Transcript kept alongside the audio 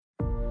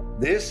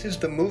This is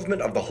the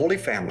movement of the Holy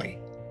Family.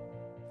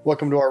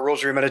 Welcome to our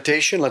Rosary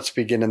Meditation. Let's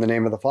begin in the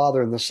name of the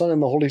Father, and the Son,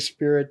 and the Holy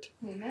Spirit.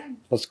 Amen.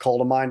 Let's call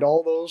to mind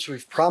all those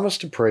we've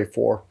promised to pray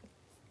for.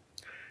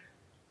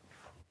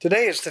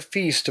 Today is the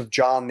feast of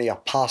John the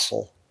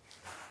Apostle.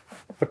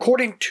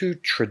 According to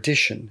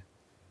tradition,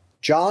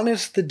 John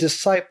is the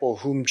disciple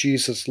whom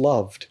Jesus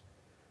loved,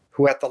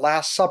 who at the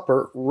Last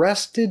Supper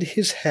rested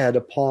his head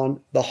upon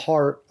the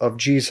heart of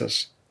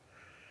Jesus,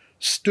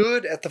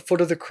 stood at the foot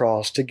of the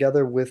cross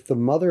together with the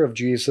mother of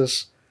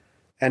Jesus,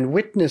 and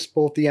witnessed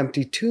both the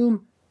empty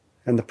tomb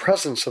and the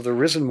presence of the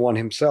risen one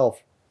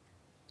himself.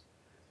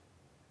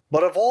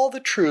 But of all the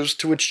truths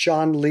to which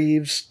John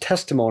leaves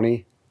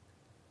testimony,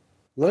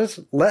 let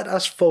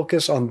us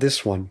focus on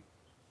this one.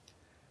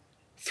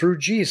 Through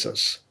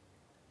Jesus,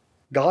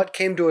 God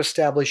came to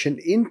establish an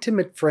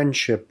intimate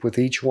friendship with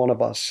each one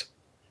of us.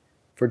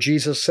 For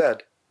Jesus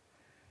said,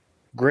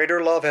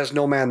 "Greater love has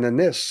no man than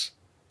this,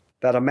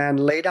 that a man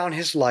lay down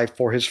his life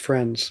for his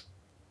friends.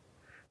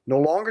 No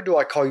longer do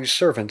I call you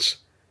servants,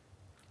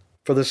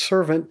 for the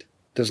servant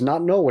does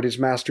not know what his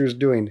master is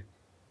doing,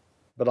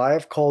 but I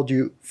have called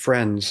you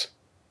friends.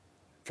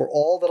 For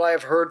all that I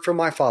have heard from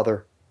my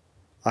Father,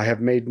 I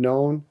have made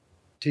known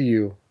to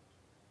you."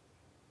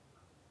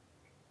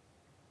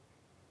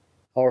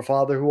 Our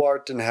Father who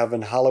art in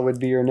heaven, hallowed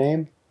be your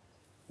name.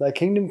 Thy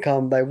kingdom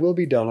come, thy will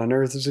be done on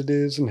earth as it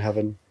is in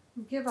heaven.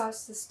 Give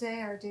us this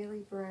day our daily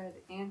bread,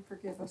 and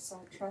forgive us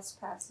our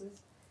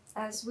trespasses,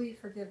 as we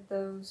forgive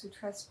those who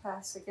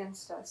trespass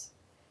against us.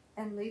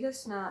 And lead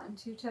us not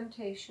into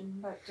temptation,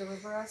 but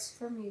deliver us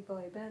from evil.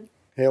 Amen.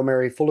 Hail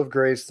Mary, full of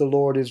grace, the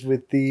Lord is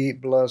with thee.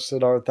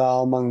 Blessed art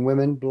thou among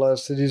women,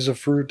 blessed is the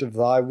fruit of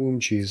thy womb,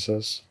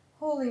 Jesus.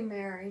 Holy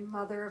Mary,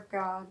 Mother of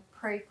God,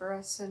 pray for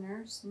us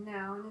sinners,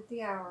 now and at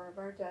the hour of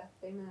our death.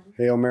 Amen.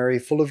 Hail Mary,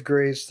 full of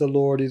grace, the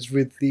Lord is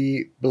with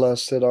thee.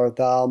 Blessed art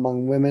thou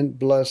among women,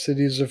 blessed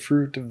is the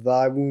fruit of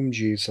thy womb,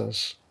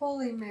 Jesus.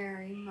 Holy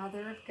Mary,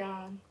 Mother of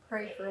God,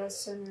 pray for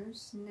us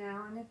sinners,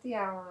 now and at the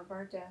hour of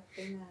our death.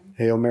 Amen.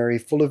 Hail Mary,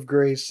 full of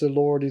grace, the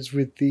Lord is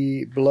with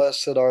thee.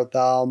 Blessed art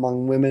thou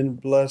among women,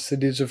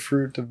 blessed is the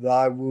fruit of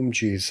thy womb,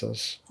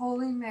 Jesus.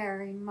 Holy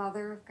Mary,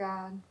 Mother of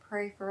God,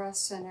 pray for us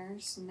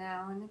sinners,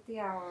 now and at the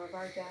hour of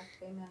our death.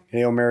 Amen.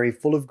 Hail Mary,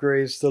 full of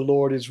grace, the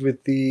Lord is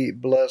with thee.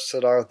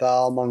 Blessed art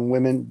thou among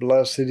women,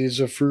 blessed is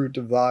the fruit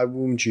of thy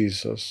womb,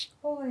 Jesus.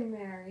 Holy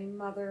Mary,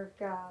 Mother of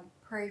God,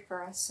 pray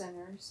for us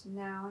sinners,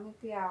 now and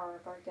at the hour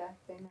of our death.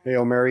 Amen.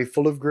 Hail Mary,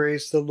 full of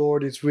grace, the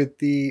Lord is with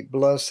thee.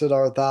 Blessed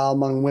art thou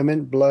among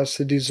women,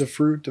 blessed is the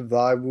fruit of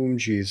thy womb,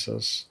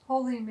 Jesus.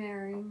 Holy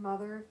Mary,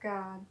 Mother of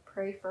God,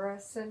 pray for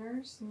us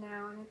sinners,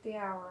 now and at the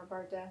hour of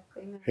our death.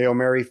 Amen. Hail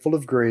Mary, full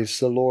of grace,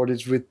 the Lord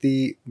is with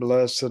thee.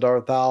 Blessed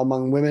art thou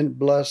among women,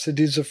 blessed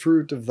is the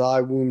fruit of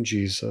thy womb,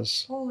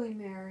 Jesus. Holy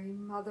Mary,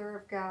 Mother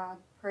of God,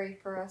 pray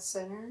for us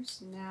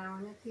sinners, now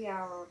and at the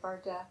hour of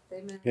our death.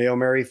 Amen. Hail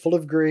Mary, full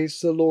of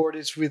grace, the Lord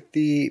is with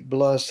thee.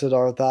 Blessed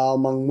art thou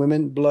among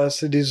women,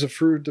 blessed is the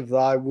fruit of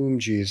thy womb,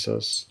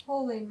 Jesus.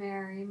 Holy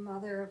Mary,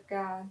 Mother of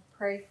God,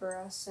 pray for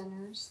us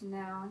sinners,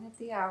 now and at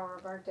the hour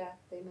of our death.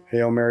 Amen.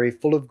 Hail Mary,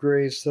 full of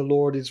grace, the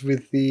Lord is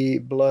with thee.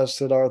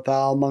 Blessed art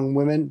thou among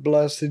women,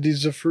 blessed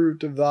is the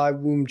fruit of thy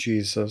womb,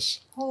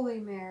 Jesus. Holy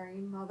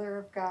Mary, Mother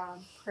of God,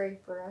 pray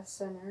for us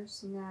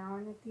sinners, now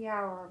and at the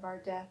hour of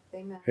our death.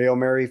 Amen. Hail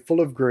Mary, full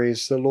of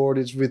grace, the Lord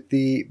is with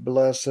thee.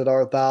 Blessed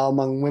art thou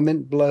among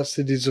women,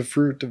 blessed is the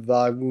fruit of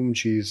thy womb,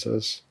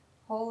 Jesus.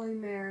 Holy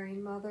Mary,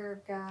 Mother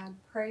of God,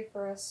 pray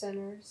for us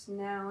sinners,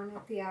 now and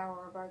at the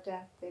hour of our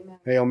death. Amen.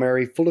 Hail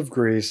Mary, full of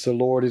grace, the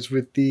Lord is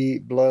with thee.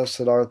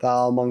 Blessed art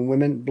thou among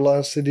women,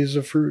 blessed is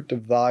the fruit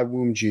of thy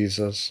womb,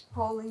 Jesus.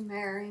 Holy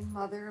Mary,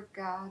 Mother of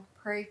God,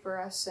 pray for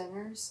us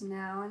sinners,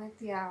 now and at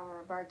the hour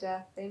of our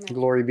death. Amen.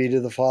 Glory be to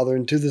the Father,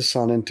 and to the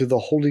Son, and to the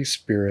Holy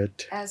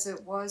Spirit. As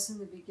it was in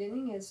the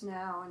beginning, is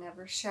now, and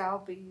ever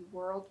shall be,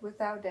 world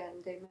without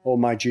end. Amen. O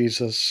my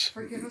Jesus,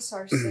 Forgive us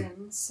our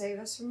sins, save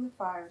us from the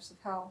fires of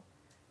hell.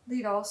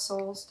 Lead all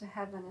souls to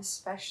heaven,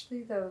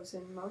 especially those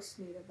in most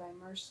need of thy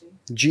mercy.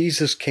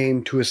 Jesus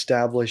came to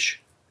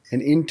establish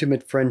an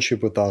intimate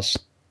friendship with us,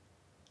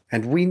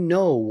 and we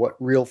know what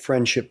real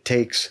friendship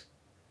takes.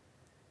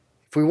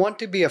 If we want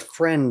to be a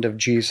friend of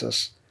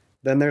Jesus,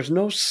 then there's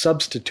no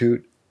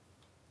substitute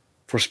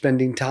for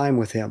spending time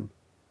with him.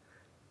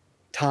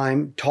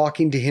 Time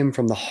talking to him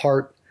from the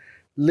heart,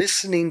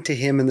 listening to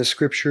him in the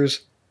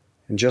scriptures,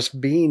 and just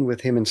being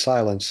with him in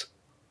silence.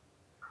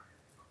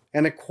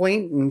 An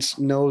acquaintance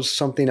knows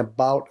something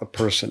about a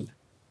person,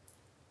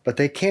 but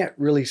they can't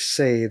really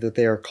say that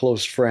they are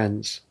close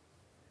friends.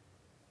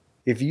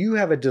 If you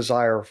have a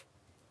desire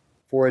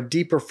for a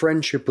deeper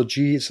friendship with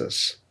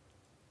Jesus,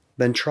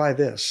 then try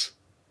this.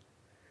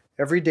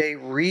 Every day,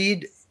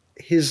 read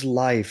his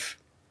life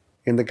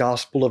in the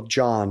Gospel of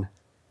John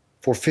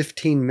for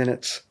 15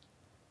 minutes,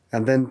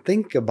 and then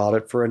think about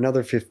it for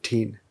another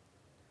 15.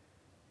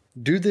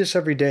 Do this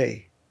every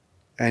day,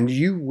 and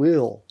you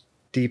will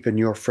deepen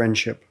your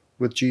friendship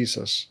with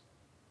Jesus.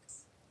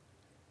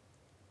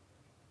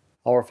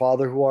 Our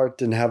Father who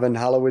art in heaven,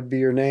 hallowed be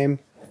your name.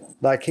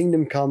 Thy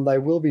kingdom come, thy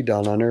will be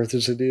done on earth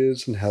as it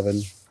is in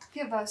heaven.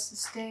 Give us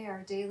this day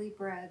our daily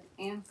bread,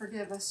 and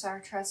forgive us our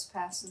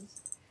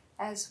trespasses,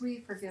 as we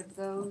forgive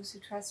those who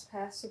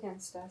trespass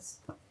against us.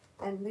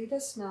 And lead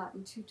us not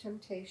into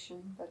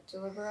temptation, but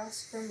deliver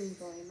us from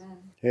evil. Amen.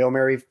 Hail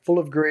Mary, full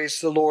of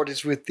grace, the Lord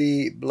is with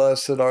thee.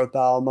 Blessed art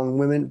thou among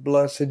women,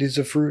 blessed is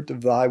the fruit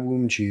of thy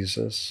womb,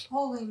 Jesus.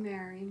 Holy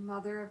Mary,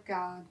 Mother of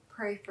God,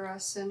 pray for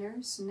us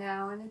sinners,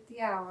 now and at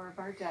the hour of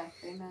our death.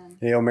 Amen.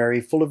 Hail Mary,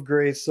 full of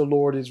grace, the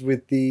Lord is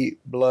with thee.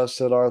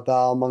 Blessed art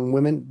thou among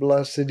women,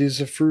 blessed is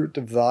the fruit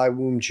of thy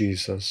womb,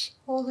 Jesus.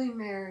 Holy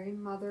Mary,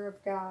 Mother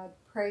of God,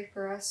 pray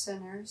for us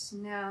sinners,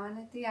 now and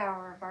at the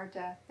hour of our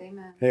death.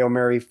 Amen. Hail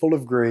Mary, full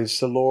of grace,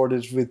 the Lord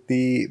is with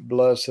thee.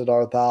 Blessed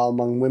art thou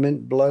among women,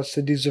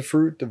 blessed is the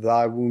fruit of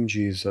thy womb,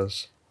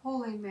 Jesus.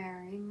 Holy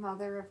Mary,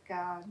 Mother of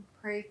God,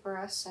 pray for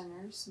us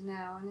sinners,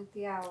 now and at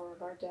the hour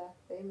of our death.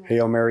 Amen.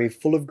 Hail Mary,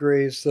 full of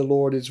grace, the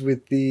Lord is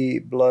with thee.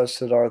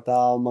 Blessed art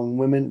thou among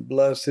women,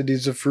 blessed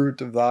is the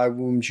fruit of thy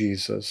womb,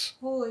 Jesus.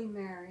 Holy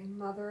Mary,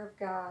 Mother of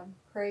God,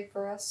 pray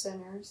for us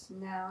sinners,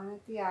 now and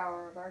at the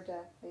hour of our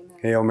death. Amen.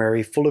 Hail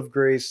Mary, full of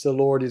grace, the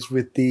Lord is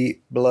with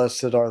thee.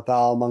 Blessed art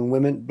thou among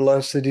women,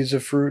 blessed is the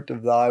fruit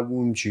of thy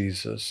womb,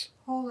 Jesus.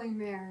 Holy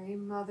Mary,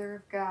 Mother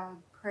of God,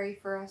 pray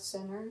for us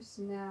sinners,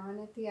 now and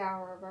at the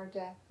hour of our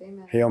death.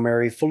 Amen. Hail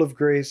Mary, full of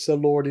grace, the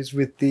Lord is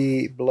with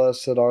thee.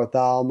 Blessed art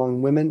thou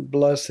among women,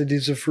 blessed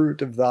is the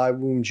fruit of thy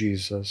womb,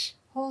 Jesus.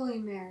 Holy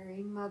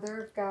Mary,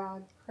 Mother of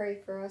God, pray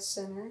for us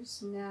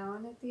sinners, now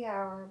and at the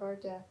hour of our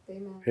death.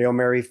 Amen. Hail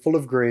Mary, full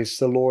of grace,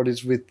 the Lord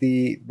is with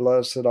thee.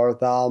 Blessed art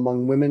thou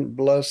among women,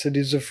 blessed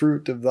is the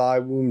fruit of thy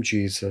womb,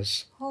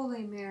 Jesus.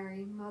 Holy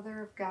Mary,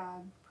 Mother of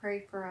God,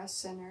 pray for us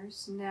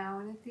sinners, now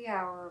and at the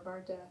hour of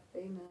our death.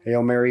 Amen.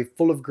 Hail Mary,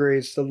 full of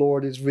grace, the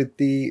Lord is with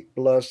thee.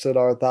 Blessed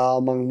art thou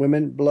among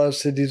women,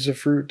 blessed is the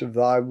fruit of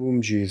thy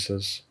womb,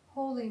 Jesus.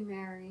 Holy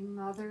Mary,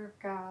 Mother of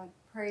God,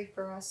 pray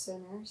for us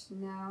sinners,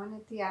 now and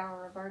at the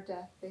hour of our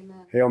death.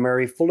 Amen. Hail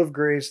Mary, full of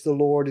grace, the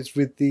Lord is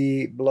with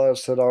thee.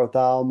 Blessed art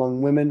thou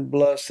among women,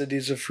 blessed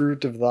is the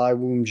fruit of thy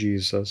womb,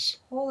 Jesus.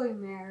 Holy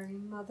Mary,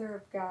 Mother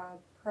of God,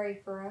 pray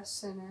for us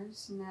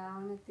sinners, now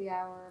and at the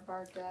hour of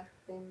our death.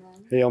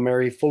 Amen. Hail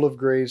Mary, full of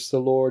grace, the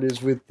Lord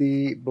is with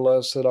thee.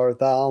 Blessed art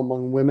thou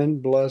among women,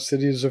 blessed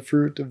is the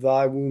fruit of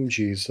thy womb,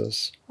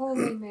 Jesus.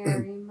 Holy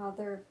Mary,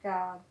 Mother of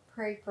God,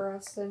 pray for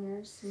us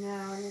sinners,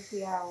 now and at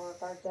the hour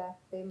of our death.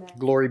 Amen.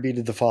 Glory be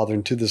to the Father,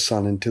 and to the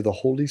Son, and to the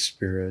Holy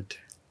Spirit.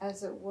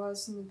 As it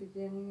was in the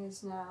beginning,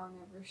 is now, and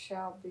ever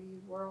shall be,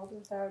 world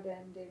without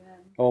end. Amen.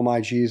 O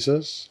my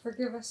Jesus,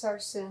 Forgive us our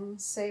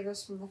sins, save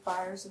us from the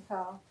fires of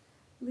hell.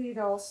 Lead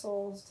all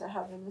souls to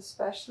heaven,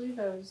 especially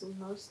those in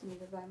most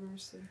need of thy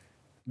mercy.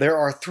 there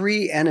are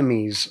three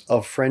enemies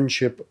of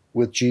friendship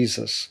with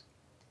Jesus: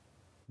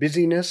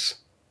 busyness,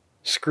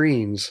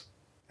 screens,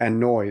 and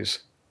noise.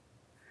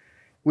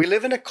 We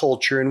live in a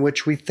culture in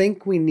which we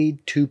think we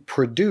need to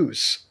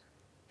produce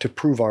to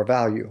prove our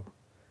value,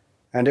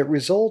 and it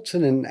results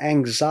in an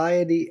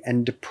anxiety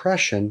and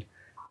depression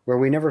where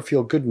we never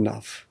feel good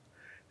enough.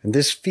 And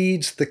this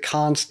feeds the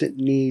constant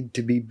need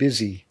to be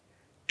busy,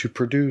 to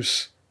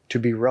produce, to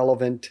be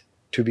relevant,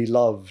 to be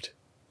loved.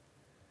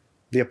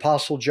 The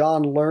Apostle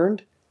John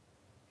learned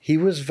he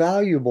was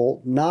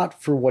valuable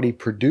not for what he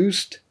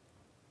produced,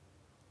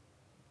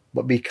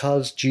 but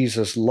because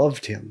Jesus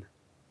loved him.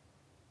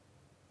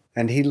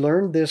 And he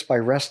learned this by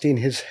resting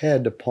his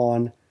head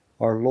upon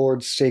our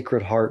Lord's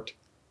Sacred Heart.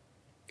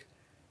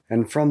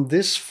 And from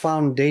this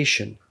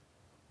foundation,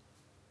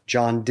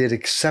 John did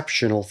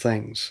exceptional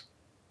things.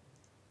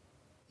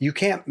 You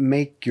can't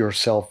make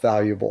yourself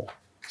valuable,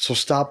 so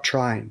stop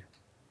trying.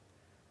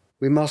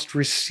 We must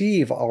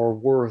receive our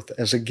worth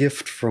as a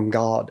gift from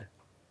God.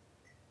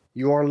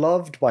 You are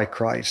loved by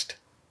Christ,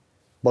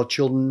 but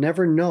you'll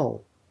never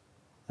know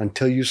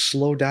until you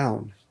slow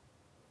down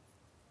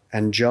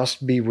and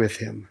just be with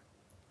him.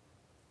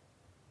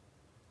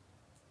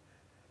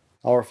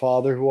 Our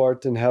Father, who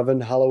art in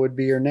heaven, hallowed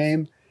be your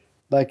name.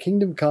 Thy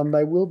kingdom come,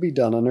 thy will be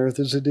done on earth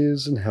as it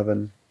is in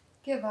heaven.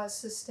 Give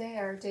us this day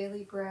our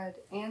daily bread,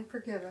 and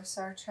forgive us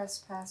our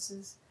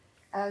trespasses,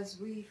 as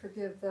we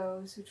forgive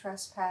those who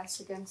trespass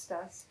against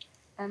us.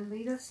 And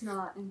lead us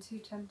not into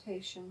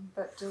temptation,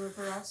 but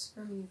deliver us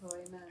from evil.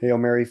 Amen. Hail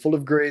Mary, full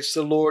of grace,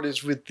 the Lord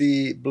is with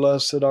thee.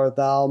 Blessed art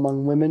thou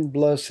among women,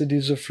 blessed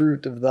is the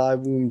fruit of thy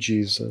womb,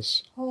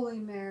 Jesus. Holy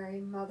Mary,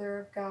 Mother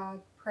of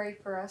God, pray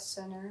for us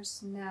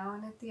sinners, now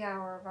and at the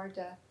hour of our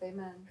death.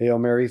 Amen. Hail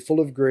Mary, full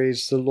of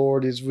grace, the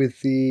Lord is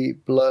with thee.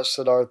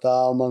 Blessed art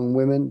thou among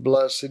women,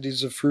 blessed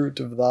is the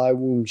fruit of thy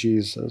womb,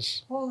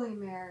 Jesus. Holy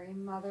Mary,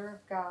 Mother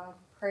of God,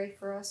 pray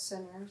for us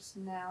sinners,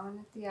 now and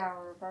at the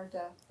hour of our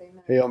death.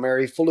 Amen. Hail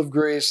Mary, full of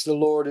grace, the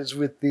Lord is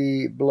with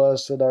thee.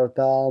 Blessed art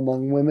thou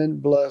among women,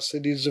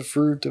 blessed is the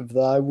fruit of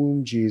thy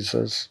womb,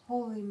 Jesus.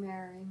 Holy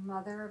Mary,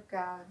 Mother of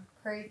God,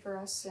 pray for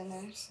us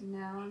sinners,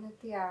 now and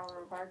at the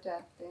hour of our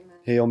death. Amen.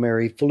 Hail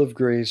Mary, full of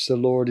grace, the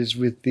Lord is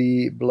with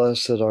thee.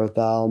 Blessed art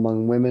thou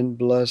among women,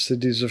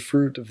 blessed is the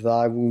fruit of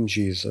thy womb,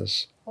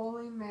 Jesus.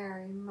 Holy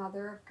Mary,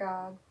 Mother of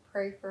God,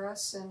 pray for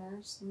us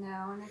sinners,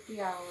 now and at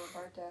the hour of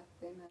our death.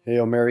 Amen.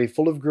 Hail Mary,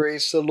 full of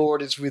grace, the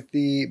Lord is with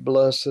thee.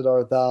 Blessed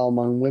art thou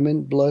among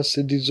women.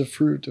 Blessed is the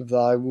fruit of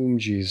thy womb,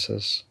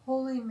 Jesus.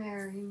 Holy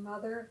Mary,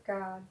 Mother of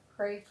God,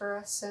 pray for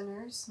us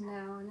sinners,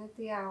 now and at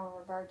the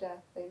hour of our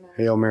death. Amen.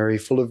 Hail Mary,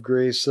 full of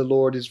grace, the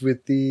Lord is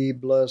with thee.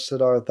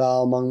 Blessed art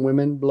thou among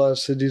women.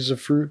 Blessed is the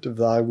fruit of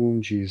thy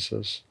womb,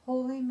 Jesus.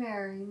 Holy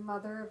Mary,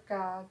 Mother of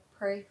God,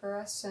 pray for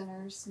us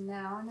sinners,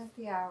 now and at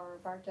the hour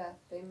of our death.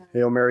 Amen.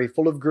 Hail Mary,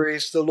 full of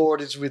grace, the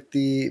Lord is with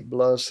thee.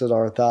 Blessed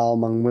art thou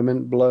among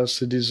women.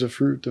 Blessed is the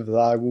fruit of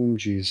thy womb,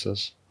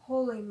 Jesus.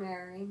 Holy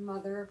Mary,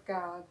 Mother of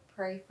God,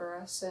 pray for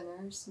us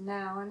sinners,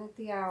 now and at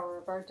the hour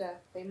of our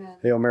death. Amen.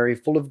 Hail Mary,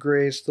 full of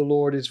grace, the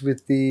Lord is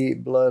with thee.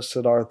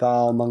 Blessed art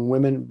thou among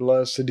women.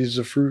 Blessed is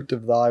the fruit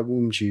of thy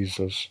womb,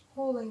 Jesus.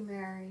 Holy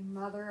Mary,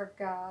 Mother of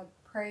God,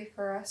 pray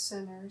for us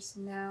sinners,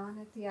 now and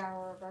at the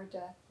hour of our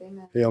death.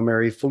 Amen. Hail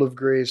Mary, full of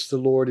grace, the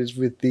Lord is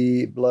with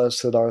thee.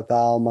 Blessed art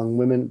thou among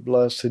women.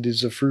 Blessed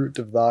is the fruit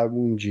of thy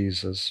womb,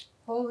 Jesus.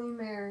 Holy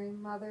Mary,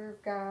 Mother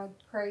of God,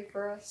 pray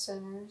for us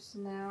sinners,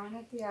 now and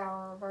at the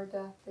hour of our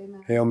death.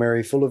 Amen. Hail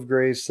Mary, full of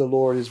grace, the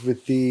Lord is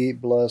with thee.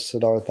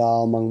 Blessed art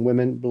thou among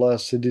women.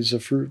 Blessed is the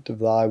fruit of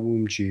thy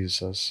womb,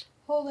 Jesus.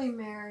 Holy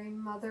Mary,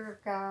 Mother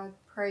of God,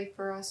 pray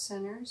for us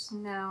sinners,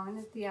 now and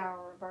at the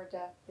hour of our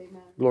death.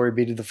 Amen. Glory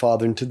be to the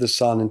Father, and to the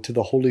Son, and to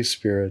the Holy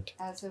Spirit.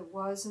 As it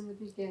was in the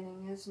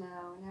beginning, is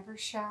now, and ever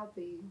shall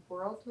be,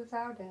 world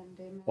without end.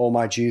 Amen. O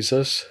my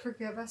Jesus,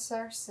 Forgive us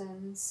our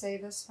sins,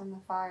 save us from the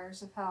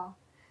fires of hell.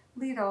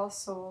 Lead all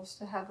souls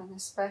to heaven,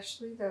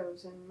 especially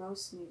those in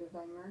most need of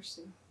thy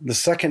mercy. the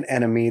second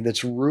enemy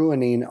that's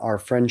ruining our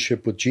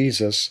friendship with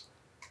Jesus,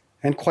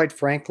 and quite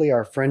frankly,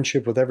 our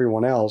friendship with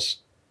everyone else,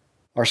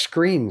 are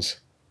screens.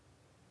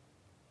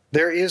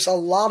 There is a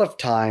lot of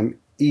time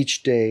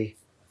each day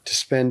to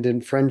spend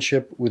in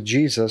friendship with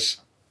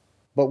Jesus,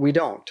 but we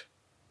don't.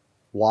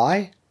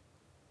 Why?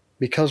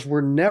 Because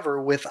we're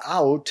never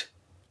without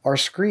our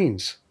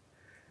screens.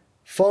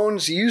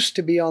 Phones used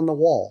to be on the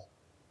wall.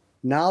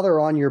 Now they're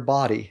on your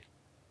body,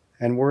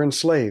 and we're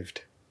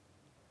enslaved.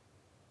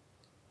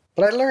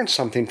 But I learned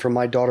something from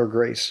my daughter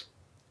Grace.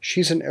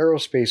 She's an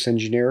aerospace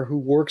engineer who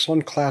works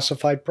on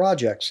classified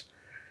projects.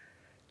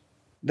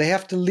 They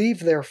have to leave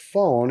their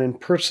phone and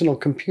personal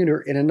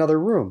computer in another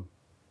room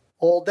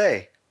all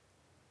day.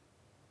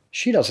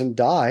 She doesn't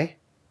die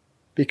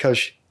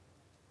because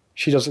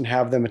she doesn't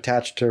have them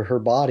attached to her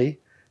body,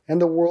 and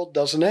the world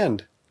doesn't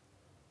end.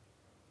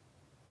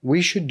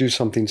 We should do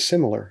something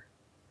similar.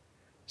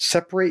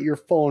 Separate your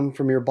phone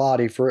from your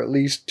body for at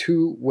least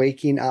 2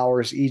 waking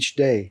hours each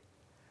day,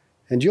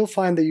 and you'll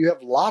find that you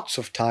have lots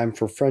of time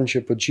for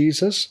friendship with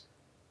Jesus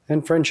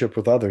and friendship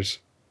with others.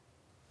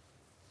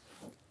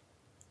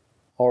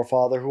 Our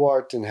Father who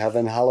art in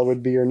heaven,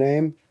 hallowed be your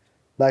name.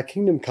 Thy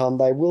kingdom come,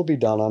 thy will be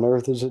done on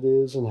earth as it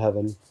is in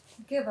heaven.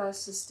 Give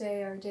us this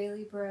day our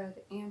daily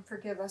bread, and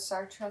forgive us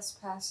our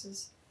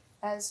trespasses,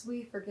 as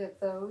we forgive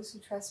those who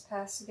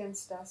trespass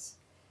against us.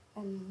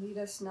 And lead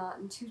us not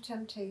into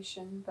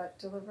temptation, but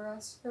deliver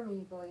us from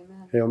evil.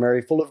 Amen. Hail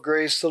Mary, full of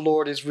grace, the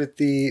Lord is with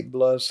thee.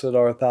 Blessed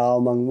art thou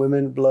among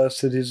women.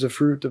 Blessed is the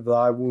fruit of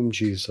thy womb,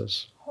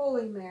 Jesus.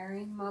 Holy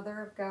Mary,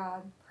 Mother of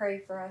God,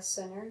 pray for us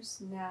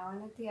sinners, now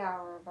and at the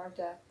hour of our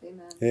death.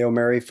 Amen. Hail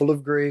Mary, full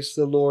of grace,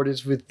 the Lord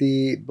is with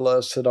thee.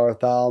 Blessed art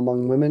thou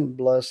among women.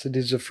 Blessed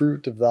is the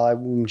fruit of thy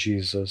womb,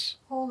 Jesus.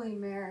 Holy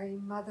Mary,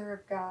 Mother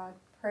of God,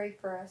 pray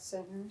for us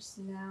sinners,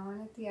 now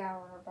and at the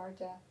hour of our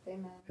death.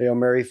 Amen. Hail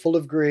Mary, full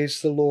of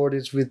grace, the Lord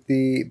is with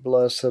thee.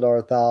 Blessed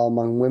art thou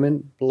among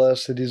women.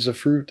 Blessed is the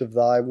fruit of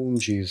thy womb,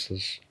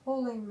 Jesus.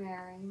 Holy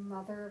Mary,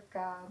 Mother of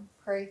God,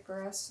 pray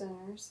for us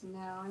sinners,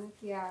 now and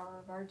at the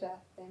hour of our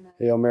death. Amen.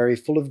 Hail Mary,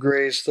 full of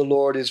grace, the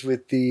Lord is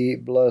with thee.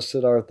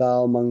 Blessed art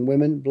thou among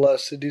women.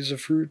 Blessed is the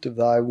fruit of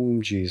thy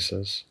womb,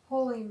 Jesus.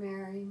 Holy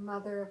Mary,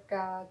 Mother of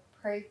God,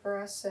 pray for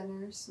us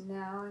sinners,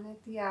 now and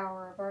at the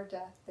hour of our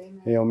death.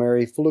 Amen. Hail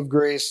Mary, full of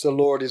grace, the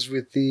Lord is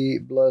with thee.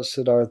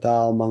 Blessed art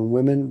thou among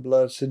women.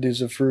 Blessed is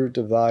the fruit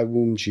of thy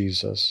womb,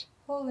 Jesus.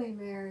 Holy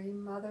Mary,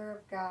 Mother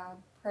of God,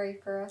 pray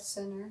for us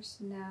sinners,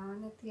 now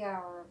and at the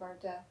hour of our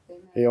death.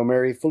 Amen. Hail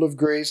Mary, full of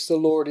grace, the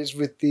Lord is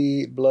with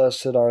thee.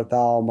 Blessed art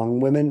thou among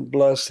women.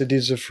 Blessed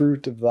is the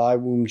fruit of thy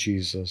womb,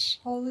 Jesus.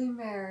 Holy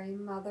Mary,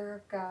 Mother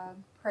of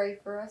God, pray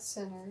for us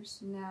sinners,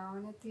 now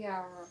and at the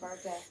hour of our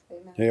death.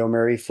 Amen. Hail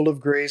Mary, full of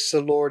grace,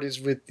 the Lord is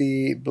with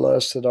thee.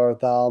 Blessed art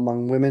thou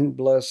among women.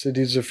 Blessed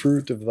is the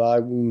fruit of thy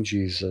womb,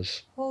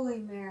 Jesus. Holy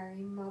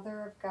Mary,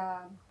 Mother of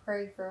God,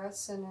 pray for us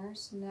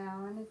sinners,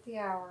 now and at the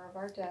hour of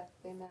our death.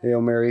 Amen.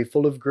 Hail Mary,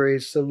 full of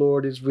grace, the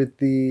Lord is with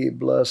thee.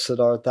 Blessed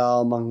art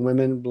thou among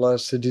women.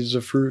 Blessed is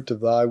the fruit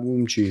of thy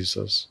womb,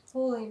 Jesus.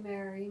 Holy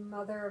Mary,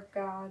 Mother of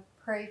God,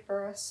 pray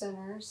for us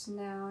sinners,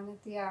 now and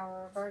at the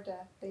hour of our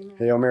death. Amen.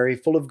 Hail Mary,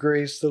 full of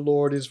grace, the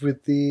Lord is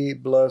with thee.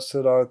 Blessed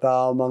art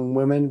thou among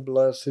women.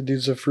 Blessed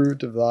is the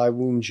fruit of thy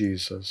womb,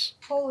 Jesus.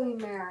 Holy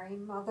Mary,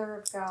 Mother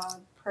of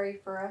God, pray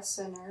for us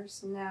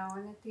sinners, now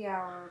and at the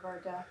hour of our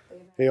death.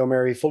 Amen. Hail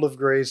Mary, full of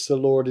grace, the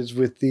Lord is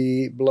with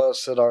thee.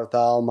 Blessed art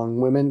thou among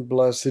women.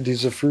 Blessed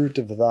is the fruit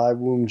of thy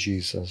womb,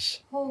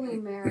 Jesus. Holy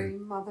Mary,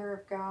 Mother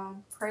of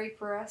God, pray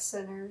for us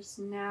sinners,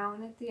 now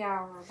and at the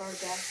hour of our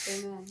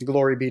death. Amen.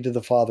 Glory be to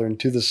the Father, and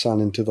to the Son,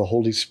 and to the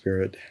Holy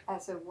Spirit.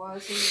 As it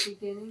was in the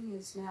beginning,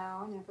 is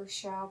now, and ever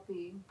shall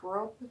be,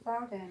 world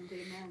without end.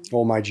 Amen.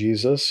 O my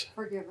Jesus,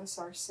 Forgive us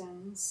our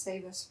sins,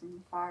 save us from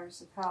the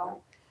fires of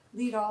hell.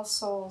 Lead all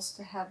souls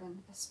to heaven,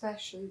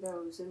 especially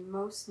those in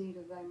most need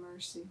of thy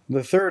mercy.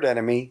 the third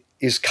enemy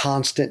is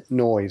constant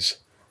noise.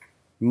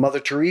 Mother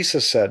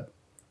Teresa said,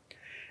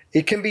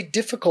 "It can be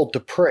difficult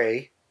to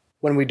pray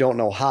when we don't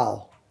know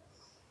how,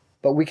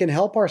 but we can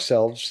help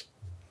ourselves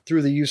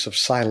through the use of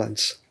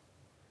silence.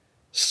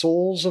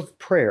 Souls of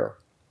prayer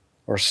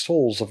are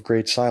souls of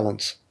great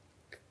silence.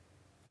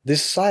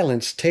 This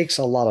silence takes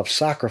a lot of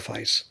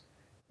sacrifice,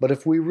 but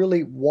if we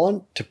really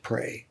want to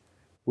pray,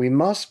 we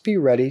must be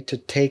ready to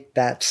take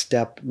that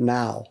step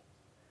now.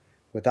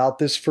 Without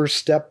this first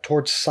step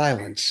towards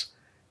silence,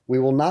 we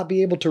will not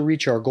be able to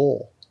reach our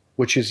goal,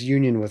 which is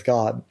union with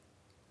God.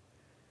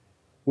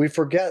 We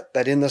forget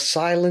that in the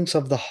silence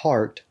of the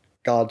heart,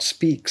 God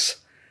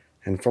speaks,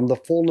 and from the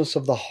fullness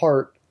of the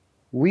heart,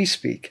 we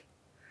speak.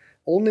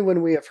 Only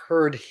when we have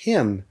heard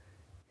Him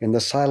in the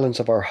silence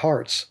of our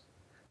hearts,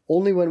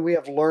 only when we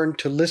have learned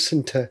to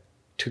listen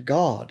to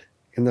God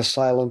in the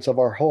silence of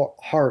our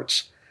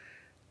hearts,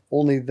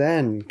 only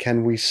then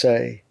can we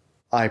say,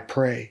 I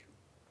pray.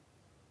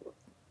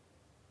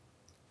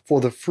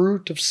 For the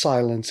fruit of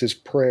silence is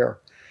prayer,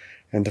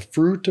 and the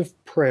fruit of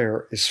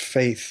prayer is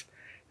faith,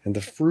 and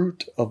the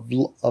fruit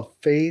of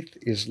faith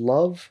is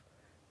love,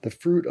 the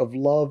fruit of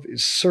love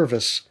is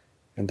service,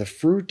 and the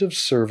fruit of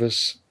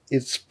service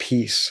is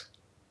peace.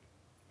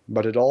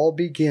 But it all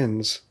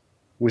begins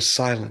with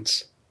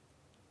silence.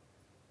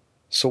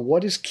 So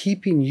what is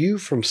keeping you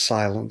from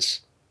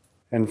silence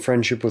and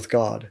friendship with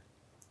God?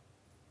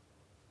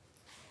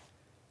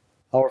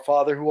 Our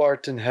Father who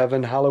art in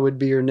heaven, hallowed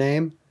be your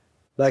name.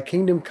 Thy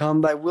kingdom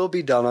come, thy will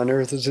be done on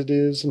earth as it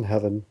is in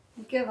heaven.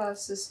 Give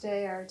us this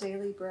day our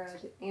daily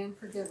bread, and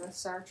forgive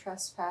us our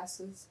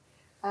trespasses,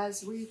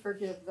 as we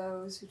forgive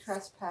those who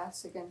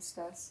trespass against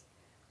us.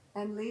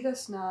 And lead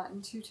us not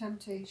into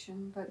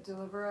temptation, but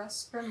deliver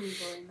us from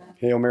evil. Amen.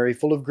 Hail Mary,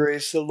 full of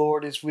grace, the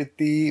Lord is with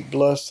thee.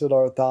 Blessed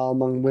art thou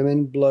among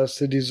women.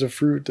 Blessed is the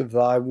fruit of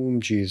thy womb,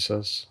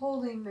 Jesus.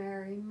 Holy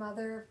Mary,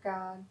 Mother of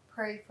God,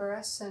 pray for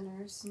us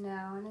sinners,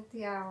 now and at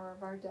the hour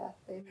of our death.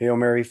 Amen. Hail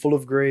Mary, full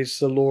of grace,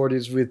 the Lord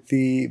is with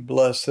thee.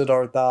 Blessed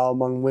art thou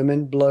among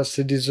women.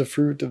 Blessed is the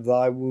fruit of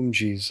thy womb,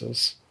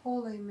 Jesus.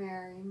 Holy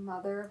Mary,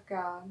 Mother of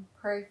God,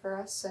 pray for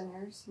us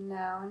sinners,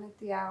 now and at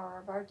the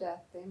hour of our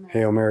death. Amen.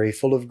 Hail Mary,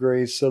 full of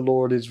grace, the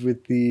Lord is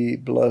with thee.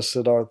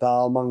 Blessed art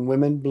thou among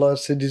women.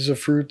 Blessed is the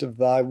fruit of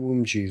thy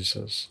womb,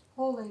 Jesus.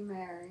 Holy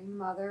Mary,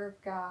 Mother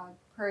of God,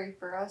 pray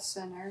for us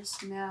sinners,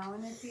 now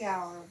and at the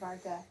hour of our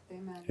death.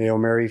 Amen. Hail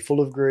Mary,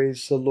 full of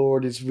grace, the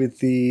Lord is with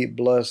thee.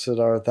 Blessed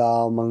art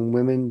thou among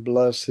women.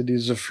 Blessed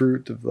is the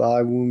fruit of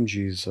thy womb,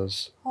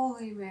 Jesus.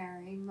 Holy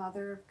Mary,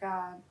 Mother of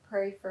God,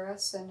 pray for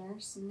us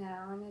sinners,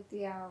 now and at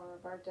the hour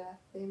of our death.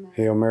 Amen.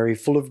 Hail Mary,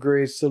 full of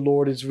grace, the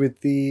Lord is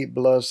with thee.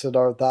 Blessed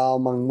art thou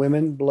among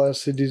women.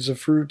 Blessed is the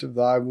fruit of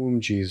thy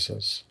womb,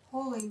 Jesus.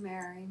 Holy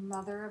Mary,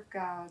 Mother of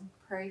God,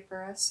 pray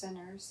for us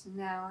sinners,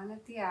 now and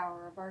at the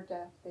hour of our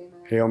death.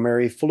 Amen. Hail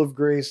Mary, full of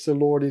grace, the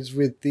Lord is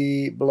with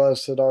thee.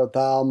 Blessed art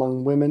thou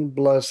among women.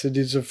 Blessed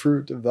is the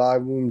fruit of thy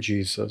womb,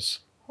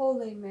 Jesus.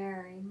 Holy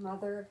Mary,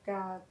 Mother of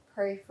God,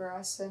 pray for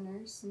us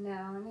sinners,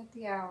 now and at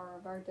the hour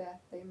of our death.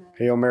 Amen.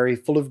 Hail Mary,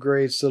 full of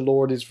grace, the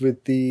Lord is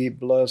with thee.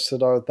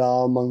 Blessed art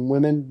thou among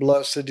women.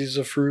 Blessed is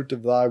the fruit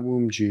of thy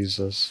womb,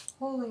 Jesus.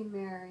 Holy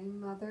Mary,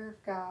 Mother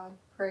of God,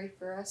 pray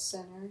for us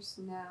sinners,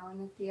 now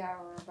and at the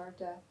hour of our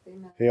death.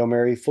 Amen. Hail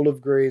Mary, full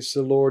of grace,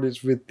 the Lord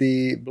is with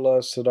thee.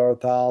 Blessed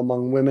art thou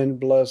among women.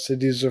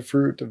 Blessed is the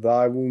fruit of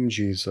thy womb,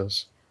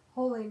 Jesus.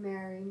 Holy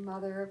Mary,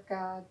 Mother of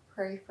God,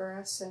 pray for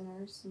us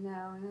sinners,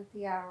 now and at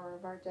the hour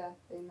of our death.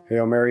 Amen.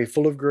 Hail Mary,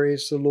 full of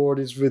grace, the Lord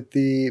is with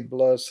thee.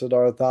 Blessed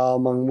art thou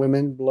among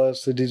women.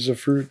 Blessed is the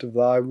fruit of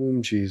thy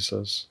womb,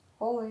 Jesus.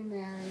 Holy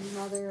Mary,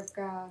 Mother of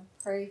God,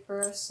 pray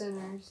for us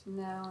sinners,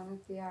 now and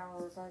at the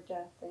hour of our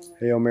death. Amen.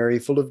 Hail Mary,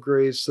 full of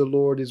grace, the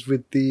Lord is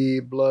with thee.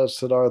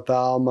 Blessed art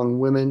thou among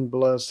women.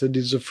 Blessed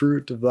is the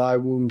fruit of thy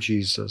womb,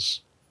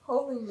 Jesus.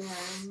 Holy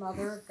Mary,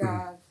 Mother of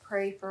God,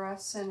 pray for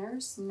us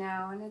sinners,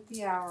 now and at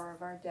the hour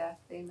of our death.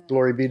 Amen.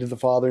 Glory be to the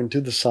Father, and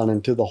to the Son,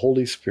 and to the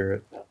Holy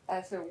Spirit.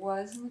 As it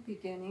was in the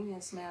beginning,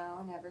 is now,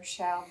 and ever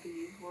shall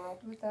be, world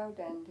without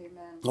end.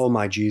 Amen. O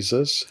my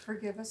Jesus,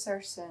 Forgive us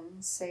our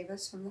sins, save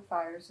us from the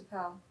fires of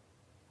hell.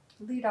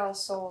 Lead all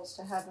souls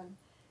to heaven,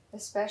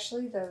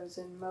 especially those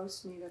in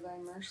most need of thy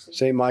mercy.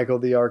 Saint Michael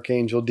the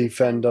Archangel,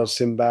 defend us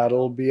in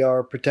battle. Be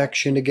our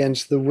protection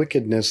against the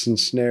wickedness and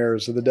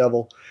snares of the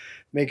devil.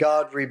 May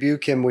God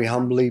rebuke him, we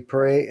humbly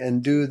pray.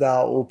 And do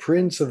thou, O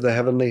Prince of the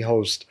heavenly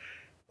host,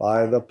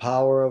 by the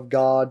power of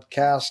God,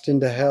 cast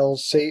into hell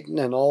Satan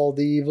and all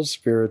the evil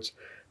spirits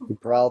who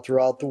prowl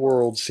throughout the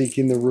world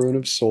seeking the ruin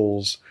of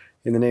souls.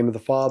 In the name of the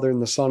Father,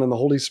 and the Son, and the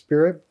Holy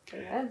Spirit,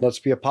 Amen. let's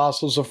be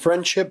apostles of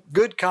friendship,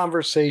 good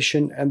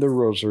conversation, and the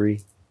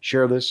rosary.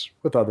 Share this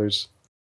with others.